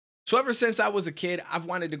So ever since I was a kid, I've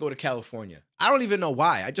wanted to go to California. I don't even know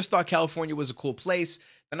why. I just thought California was a cool place.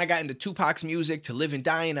 Then I got into Tupac's music, To Live and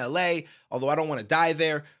Die in LA, although I don't want to die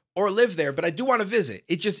there or live there, but I do want to visit.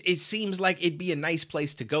 It seems like it'd be a nice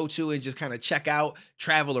place to go to and just kind of check out,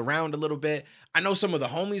 travel around a little bit. I know some of the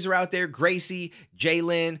homies are out there, Gracie,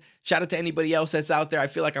 Jalen. Shout out to anybody else that's out there. I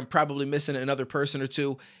feel like I'm probably missing another person or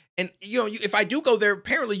two. And, if I do go there,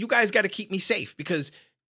 apparently you guys got to keep me safe because,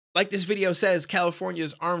 like this video says,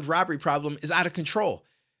 California's armed robbery problem is out of control.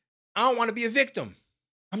 I don't want to be a victim.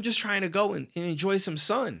 I'm just trying to go and enjoy some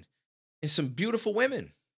sun and some beautiful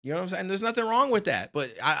women. You know what I'm saying? There's nothing wrong with that,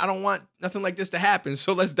 but I don't want nothing like this to happen.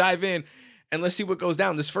 So let's dive in and let's see what goes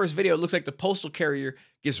down. This first video looks like the postal carrier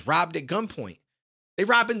gets robbed at gunpoint. They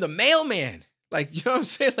robbing the mailman. Like, you know what I'm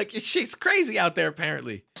saying? Like, shit's crazy out there,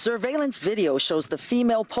 apparently. Surveillance video shows the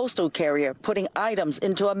female postal carrier putting items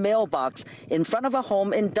into a mailbox in front of a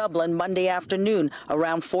home in Dublin Monday afternoon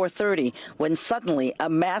around 4:30, when suddenly a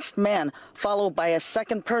masked man, followed by a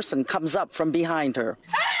second person, comes up from behind her.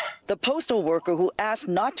 The postal worker, who asked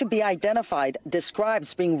not to be identified,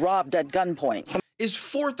 describes being robbed at gunpoint. It's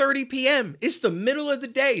 4:30 p.m. It's the middle of the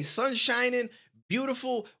day, sun shining,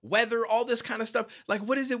 beautiful weather, all this kind of stuff. Like,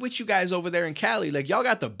 what is it with you guys over there in Cali? Like, y'all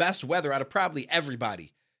got the best weather out of probably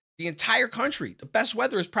everybody. The entire country. The best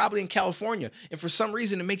weather is probably in California. And for some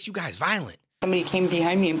reason, it makes you guys violent. Somebody came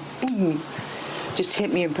behind me and boom, just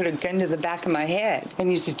hit me and put a gun to the back of my head. And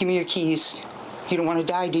he said, "Give me your keys. You don't want to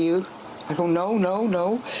die, do you?" I go, "No, no,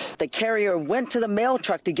 no." The carrier went to the mail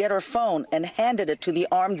truck to get her phone and handed it to the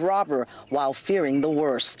armed robber while fearing the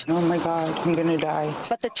worst. Oh my God, I'm gonna die.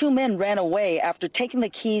 But the two men ran away after taking the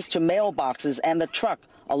keys to mailboxes and the truck,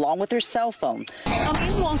 along with her cell phone. A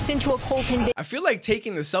man walks into a Colton. I feel like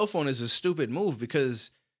taking the cell phone is a stupid move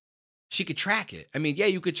because she could track it. I mean, yeah,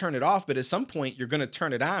 you could turn it off, but at some point you're going to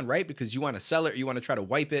turn it on, right? Because you want to sell it or you want to try to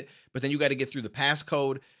wipe it, but then you got to get through the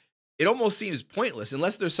passcode. It almost seems pointless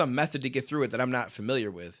unless there's some method to get through it that I'm not familiar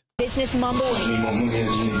with. Business mumbling.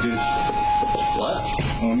 What?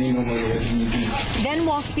 Then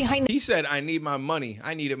walks behind He said, "I need my money.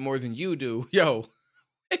 I need it more than you do." Yo,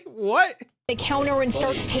 what? the counter and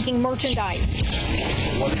starts taking merchandise.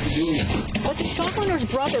 What are you doing? But the shop owner's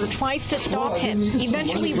brother tries to stop him,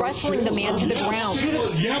 eventually wrestling the man to the ground.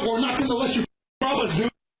 Yeah, we're not gonna let you brothers do.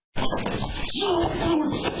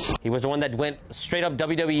 He was the one that went straight up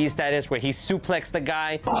WWE status where he suplexed the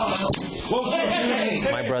guy.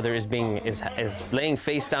 My brother is laying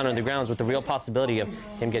face down on the ground with the real possibility of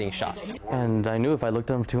him getting shot. And I knew if I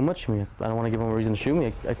looked at him too much, I don't want to give him a reason to shoot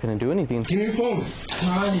me. I couldn't do anything. Give me your phone.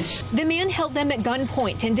 The man held them at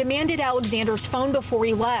gunpoint and demanded Alexander's phone before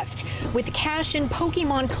he left. With cash and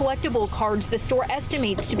Pokemon collectible cards the store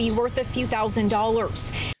estimates to be worth a few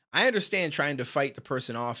 $1,000s. I understand trying to fight the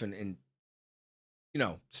person off and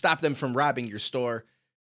stop them from robbing your store,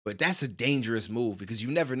 but that's a dangerous move because you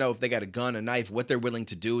never know if they got a gun, a knife, what they're willing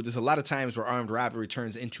to do. There's a lot of times where armed robbery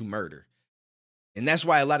turns into murder. And that's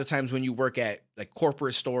why a lot of times when you work at like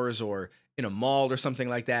corporate stores or in a mall or something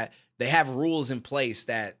like that, they have rules in place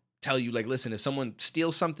that tell you, like, listen, if someone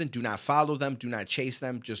steals something, do not follow them, do not chase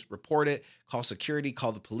them, just report it, call security,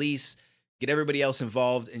 call the police, get everybody else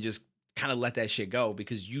involved, and just kind of let that shit go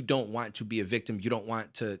because you don't want to be a victim. You don't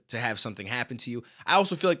want to have something happen to you. I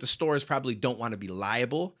also feel like the stores probably don't want to be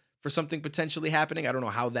liable for something potentially happening. I don't know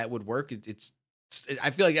how that would work. I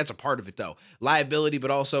feel like that's a part of it though. Liability,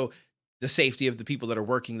 but also the safety of the people that are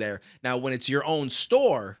working there. Now, when it's your own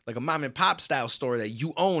store, like a mom and pop style store that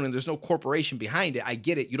you own and there's no corporation behind it, I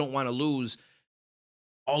get it. You don't want to lose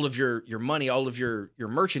all of your money, all of your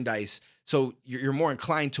merchandise. So you're more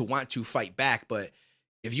inclined to want to fight back. But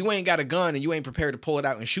if you ain't got a gun and you ain't prepared to pull it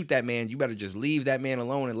out and shoot that man, you better just leave that man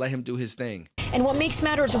alone and let him do his thing. And what makes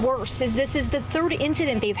matters worse is this is the third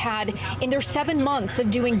incident they've had in their 7 months of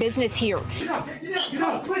doing business here. Damn,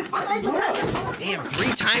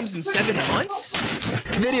 3 times in 7 months?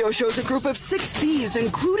 Video shows a group of 6 thieves,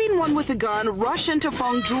 including one with a gun, rush into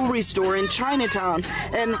Feng Jewelry Store in Chinatown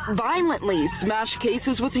and violently smash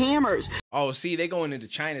cases with hammers. Oh, see, they going into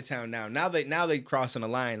Chinatown now. Now they crossing a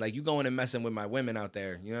line. Like, you going and messing with my women out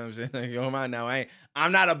there. You know what I'm saying? Like, come on now.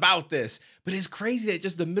 I'm not about this. But it's crazy that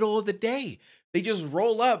just the middle of the day, they just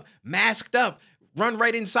roll up, masked up, run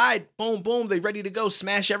right inside. Boom, boom. They ready to go,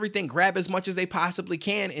 smash everything, grab as much as they possibly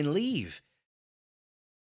can, and leave.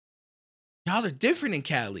 Y'all are different in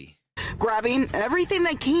Cali. Grabbing everything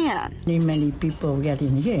they can. Many people get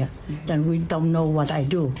in here, then we don't know what I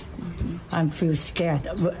do. I feel scared,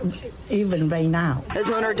 even right now. As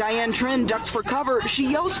owner Diane Trin ducks for cover, she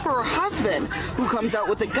yells for her husband, who comes out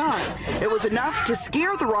with a gun. It was enough to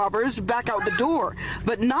scare the robbers back out the door,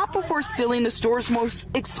 but not before stealing the store's most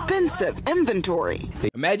expensive inventory.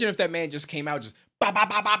 Imagine if that man just came out, just ba ba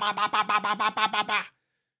ba ba ba ba ba ba ba ba ba ba ba.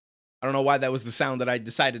 I don't know why that was the sound that I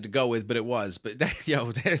decided to go with, but it was. But that,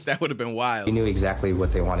 yo, that would have been wild. They knew exactly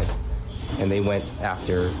what they wanted, and they went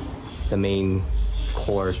after the main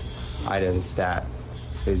core items that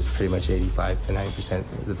is pretty much 85 to 90%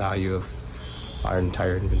 of the value of our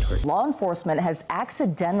entire inventory. Law enforcement has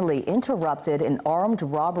accidentally interrupted an armed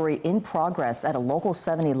robbery in progress at a local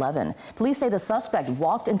 7-Eleven. Police say the suspect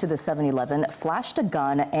walked into the 7-Eleven, flashed a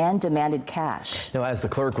gun, and demanded cash. Now, as the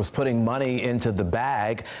clerk was putting money into the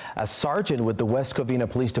bag, a sergeant with the West Covina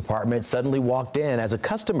Police Department suddenly walked in as a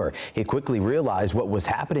customer. He quickly realized what was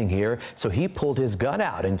happening here, so he pulled his gun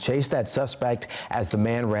out and chased that suspect as the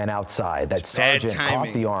man ran outside. That sergeant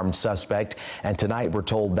caught the armed suspect, and tonight we're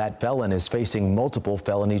told that felon is facing multiple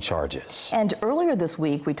felony charges. And earlier this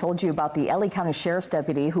week, we told you about the LA County Sheriff's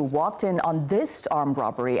deputy who walked in on this armed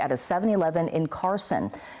robbery at a 7-Eleven in Carson.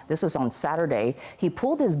 This was on Saturday. He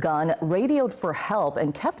pulled his gun, radioed for help,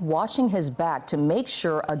 and kept watching his back to make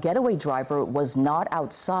sure a getaway driver was not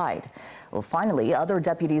outside. Well, finally, other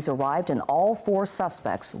deputies arrived and all 4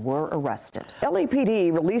 suspects were arrested.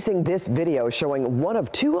 LAPD releasing this video showing one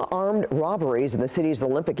of 2 armed robberies in the city's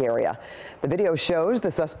Olympic area. The video shows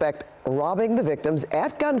the suspect robbing the victims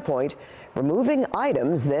at gunpoint, removing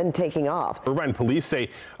items, then taking off. Irvine police say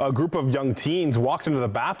a group of young teens walked into the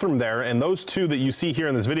bathroom there, and those 2 that you see here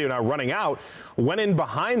in this video now running out went in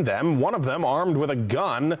behind them, one of them armed with a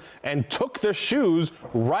gun, and took the shoes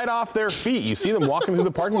right off their feet. You see them walking through the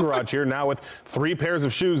parking garage here now with 3 pairs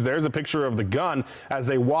of shoes. There's a picture of the gun as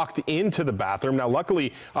they walked into the bathroom. Now,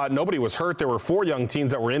 luckily, nobody was hurt. There were 4 young teens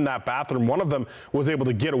that were in that bathroom. One of them was able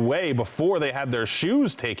to get away before they had their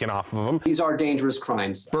shoes taken off of them. These are dangerous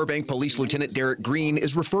crimes. Burbank Police Lieutenant Derek Green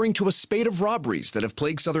is referring to a spate of robberies that have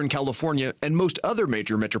plagued Southern California and most other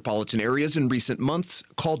major metropolitan areas in recent months,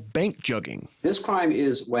 called bank jugging. This crime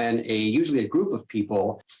is when usually a group of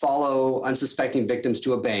people follow unsuspecting victims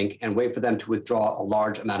to a bank and wait for them to withdraw a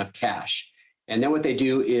large amount of cash. And then what they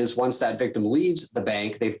do is once that victim leaves the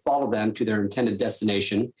bank, they follow them to their intended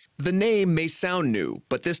destination. The name may sound new,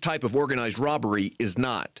 but this type of organized robbery is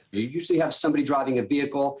not. You usually have somebody driving a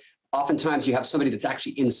vehicle. Oftentimes you have somebody that's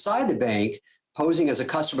actually inside the bank posing as a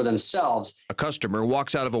customer themselves. A customer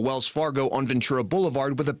walks out of a Wells Fargo on Ventura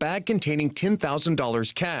Boulevard with a bag containing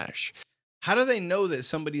 $10,000 cash. How do they know that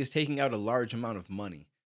somebody is taking out a large amount of money?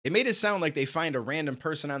 It made it sound like they find a random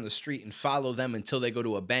person on the street and follow them until they go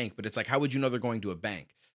to a bank, but it's like, how would you know they're going to a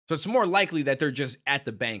bank? So it's more likely that they're just at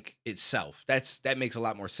the bank itself. That makes a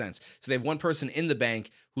lot more sense. So they have one person in the bank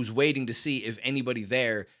who's waiting to see if anybody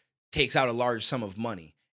there takes out a large sum of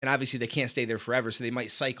money. And obviously they can't stay there forever, so they might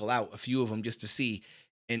cycle out a few of them just to see,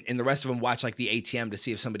 and the rest of them watch like the ATM to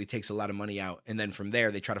see if somebody takes a lot of money out. And then from there,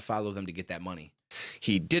 they try to follow them to get that money.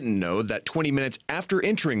 He didn't know that 20 minutes after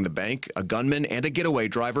entering the bank, a gunman and a getaway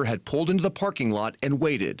driver had pulled into the parking lot and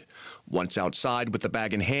waited. Once outside with the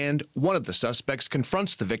bag in hand, one of the suspects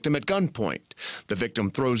confronts the victim at gunpoint. The victim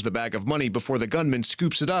throws the bag of money before the gunman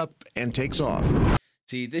scoops it up and takes off.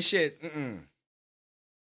 See, this shit,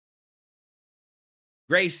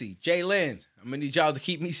 Gracie, Jalen, I'm gonna need y'all to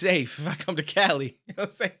keep me safe if I come to Cali. You know what I'm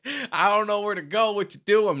saying? I don't know where to go, what to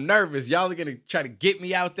do. I'm nervous. Y'all are gonna try to get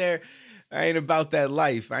me out there. I ain't about that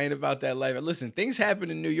life. Listen, things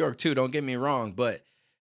happen in New York too, don't get me wrong, but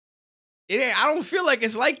I don't feel like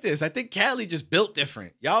it's like this. I think Cali just built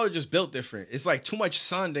different. Y'all are just built different. It's like too much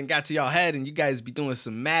sun done got to y'all head and you guys be doing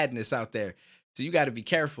some madness out there. So you got to be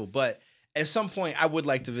careful. But at some point, I would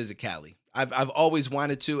like to visit Cali. I've always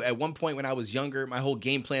wanted to. At one point when I was younger, my whole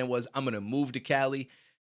game plan was I'm going to move to Cali.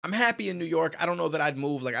 I'm happy in New York. I don't know that I'd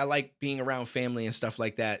move. Like, I like being around family and stuff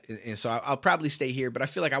like that. And so I'll probably stay here. But I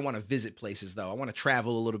feel like I want to visit places, though. I want to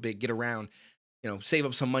travel a little bit, get around, save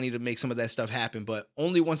up some money to make some of that stuff happen. But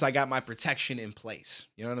only once I got my protection in place.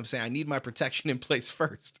 You know what I'm saying? I need my protection in place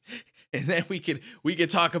first. And then we could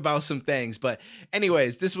talk about some things. But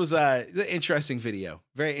anyways, this was an interesting video.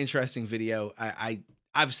 Very interesting video.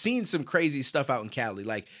 I've seen some crazy stuff out in Cali,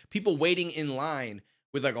 like people waiting in line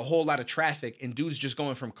with like a whole lot of traffic and dudes just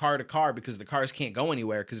going from car to car because the cars can't go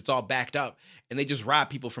anywhere because it's all backed up, and they just rob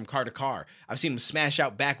people from car to car. I've seen them smash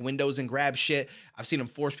out back windows and grab shit. I've seen them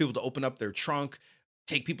force people to open up their trunk,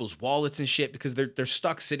 take people's wallets and shit because they're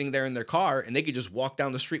stuck sitting there in their car and they could just walk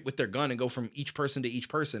down the street with their gun and go from each person to each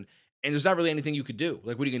person. And there's not really anything you could do.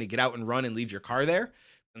 Like, what are you going to get out and run and leave your car there?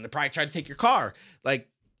 And they probably try to take your car. Like,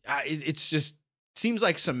 it's just, seems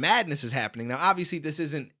like some madness is happening. Now, obviously, this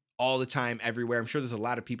isn't all the time everywhere. I'm sure there's a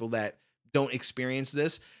lot of people that don't experience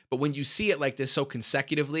this, but when you see it like this so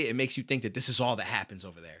consecutively, it makes you think that this is all that happens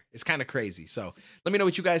over there. It's kind of crazy. So let me know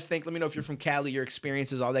what you guys think. Let me know if you're from Cali, your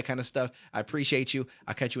experiences, all that kind of stuff. I appreciate you.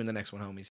 I'll catch you in the next one, homies.